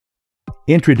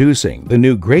Introducing the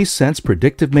new GraceSense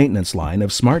Predictive Maintenance line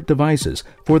of smart devices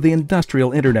for the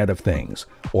Industrial Internet of Things,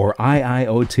 or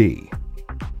IIoT.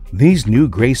 These new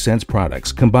GraceSense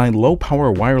products combine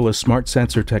low-power wireless smart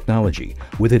sensor technology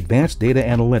with advanced data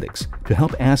analytics to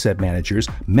help asset managers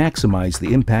maximize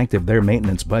the impact of their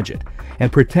maintenance budget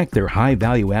and protect their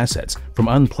high-value assets from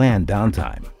unplanned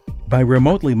downtime. By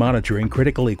remotely monitoring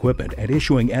critical equipment and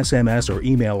issuing SMS or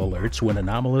email alerts when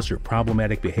anomalous or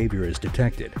problematic behavior is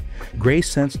detected,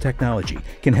 GraceSense technology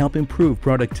can help improve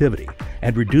productivity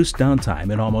and reduce downtime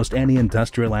in almost any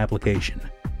industrial application.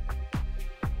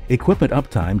 Equipment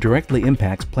uptime directly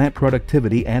impacts plant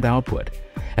productivity and output.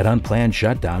 An unplanned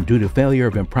shutdown due to failure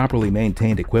of improperly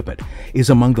maintained equipment is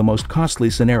among the most costly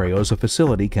scenarios a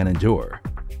facility can endure.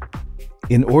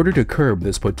 In order to curb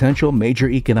this potential major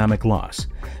economic loss,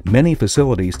 many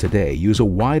facilities today use a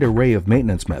wide array of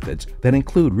maintenance methods that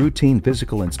include routine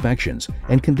physical inspections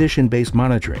and condition-based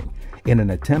monitoring in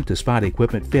an attempt to spot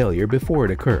equipment failure before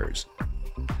it occurs.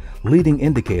 Leading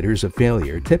indicators of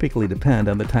failure typically depend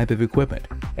on the type of equipment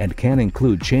and can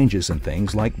include changes in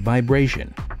things like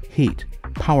vibration, heat,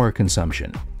 power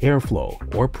consumption,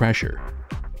 airflow, or pressure.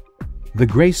 The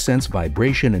GraceSense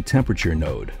vibration and temperature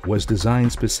node was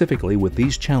designed specifically with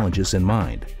these challenges in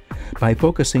mind. By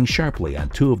focusing sharply on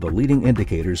two of the leading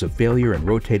indicators of failure in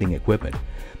rotating equipment,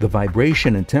 the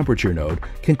vibration and temperature node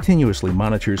continuously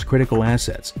monitors critical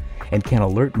assets and can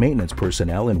alert maintenance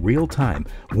personnel in real time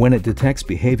when it detects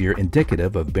behavior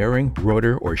indicative of bearing,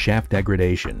 rotor, or shaft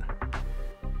degradation.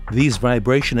 These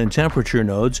vibration and temperature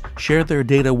nodes share their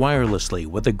data wirelessly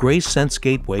with a GraceSense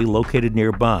gateway located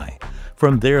nearby.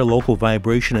 From there, local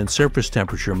vibration and surface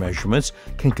temperature measurements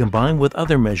can combine with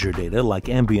other measured data like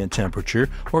ambient temperature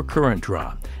or current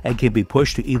draw and can be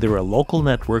pushed to either a local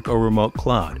network or remote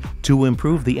cloud to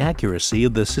improve the accuracy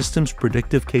of the system's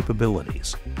predictive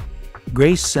capabilities.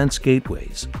 GraceSense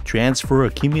gateways transfer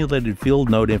accumulated field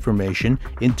node information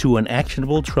into an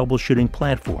actionable troubleshooting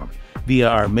platform via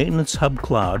our Maintenance Hub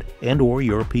Cloud and/or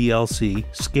your PLC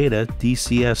SCADA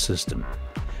DCS system.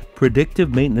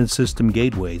 Predictive Maintenance System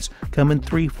gateways come in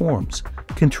three forms: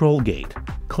 ControlGate,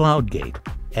 CloudGate,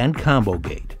 and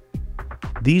ComboGate.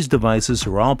 These devices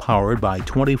are all powered by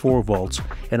 24 volts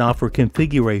and offer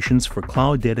configurations for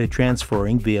cloud data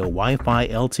transferring via Wi-Fi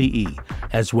LTE,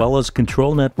 as well as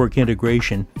control network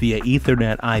integration via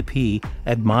Ethernet IP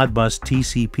and Modbus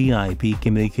TCP/IP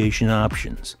communication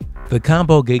options. The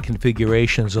ComboGate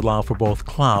configurations allow for both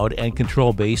cloud and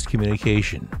control-based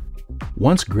communication.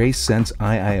 Once GraceSense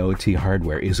IIoT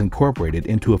hardware is incorporated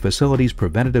into a facility's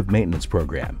preventative maintenance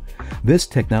program, this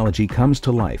technology comes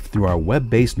to life through our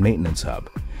web-based maintenance hub,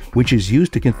 which is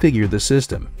used to configure the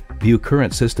system, view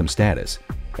current system status,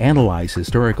 analyze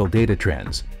historical data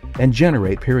trends, and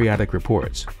generate periodic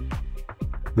reports.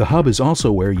 The hub is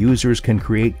also where users can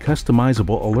create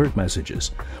customizable alert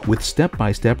messages with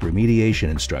step-by-step remediation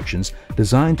instructions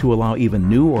designed to allow even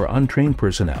new or untrained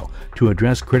personnel to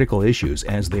address critical issues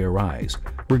as they arise,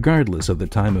 regardless of the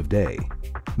time of day.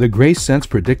 The GraceSense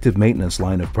Predictive Maintenance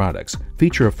line of products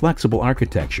feature a flexible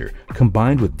architecture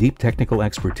combined with deep technical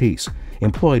expertise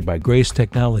employed by Grace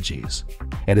Technologies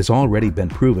and has already been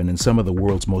proven in some of the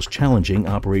world's most challenging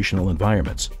operational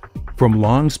environments, from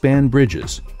long-span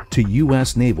bridges to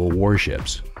U.S. naval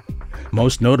warships.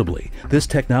 Most notably, this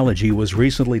technology was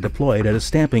recently deployed at a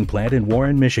stamping plant in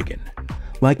Warren, Michigan.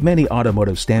 Like many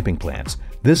automotive stamping plants,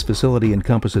 this facility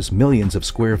encompasses millions of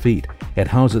square feet and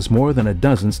houses more than a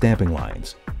dozen stamping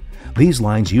lines. These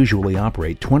lines usually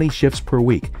operate 20 shifts per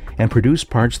week and produce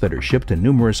parts that are shipped to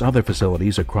numerous other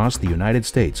facilities across the United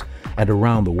States and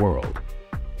around the world.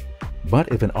 But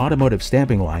if an automotive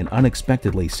stamping line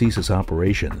unexpectedly ceases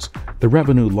operations, the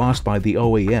revenue lost by the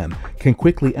OEM can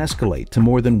quickly escalate to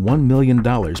more than $1 million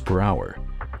per hour.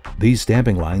 These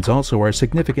stamping lines also are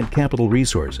significant capital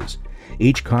resources,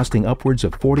 each costing upwards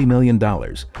of $40 million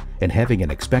and having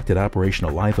an expected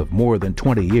operational life of more than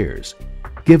 20 years.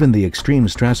 Given the extreme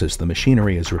stresses the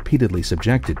machinery is repeatedly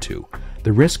subjected to,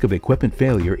 the risk of equipment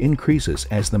failure increases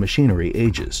as the machinery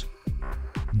ages.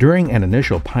 During an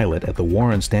initial pilot at the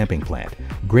Warren stamping plant,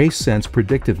 GraceSense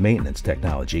predictive maintenance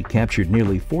technology captured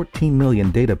nearly 14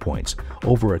 million data points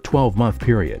over a 12-month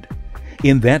period.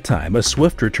 In that time, a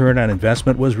swift return on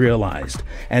investment was realized,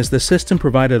 as the system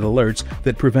provided alerts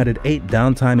that prevented 8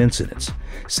 downtime incidents,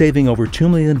 saving over $2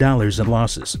 million in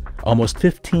losses, almost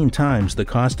 15 times the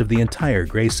cost of the entire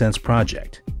GraceSense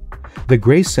project. The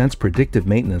GraceSense predictive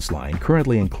maintenance line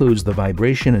currently includes the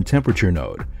vibration and temperature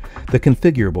node, the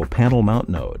configurable panel mount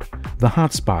node, the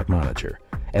hotspot monitor,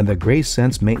 and the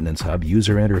GraceSense Maintenance Hub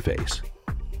user interface.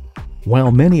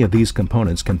 While many of these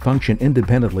components can function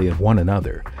independently of one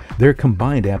another, their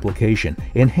combined application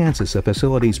enhances a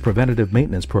facility's preventative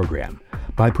maintenance program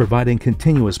by providing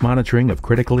continuous monitoring of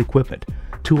critical equipment,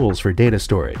 tools for data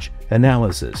storage,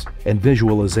 analysis, and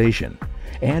visualization,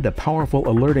 and a powerful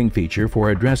alerting feature for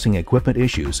addressing equipment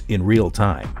issues in real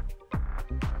time.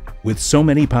 With so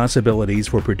many possibilities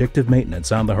for predictive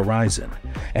maintenance on the horizon,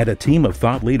 and a team of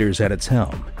thought leaders at its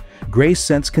helm,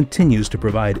 GraceSense continues to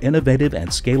provide innovative and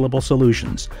scalable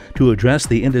solutions to address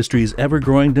the industry's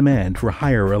ever-growing demand for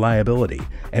higher reliability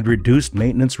and reduced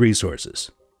maintenance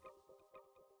resources.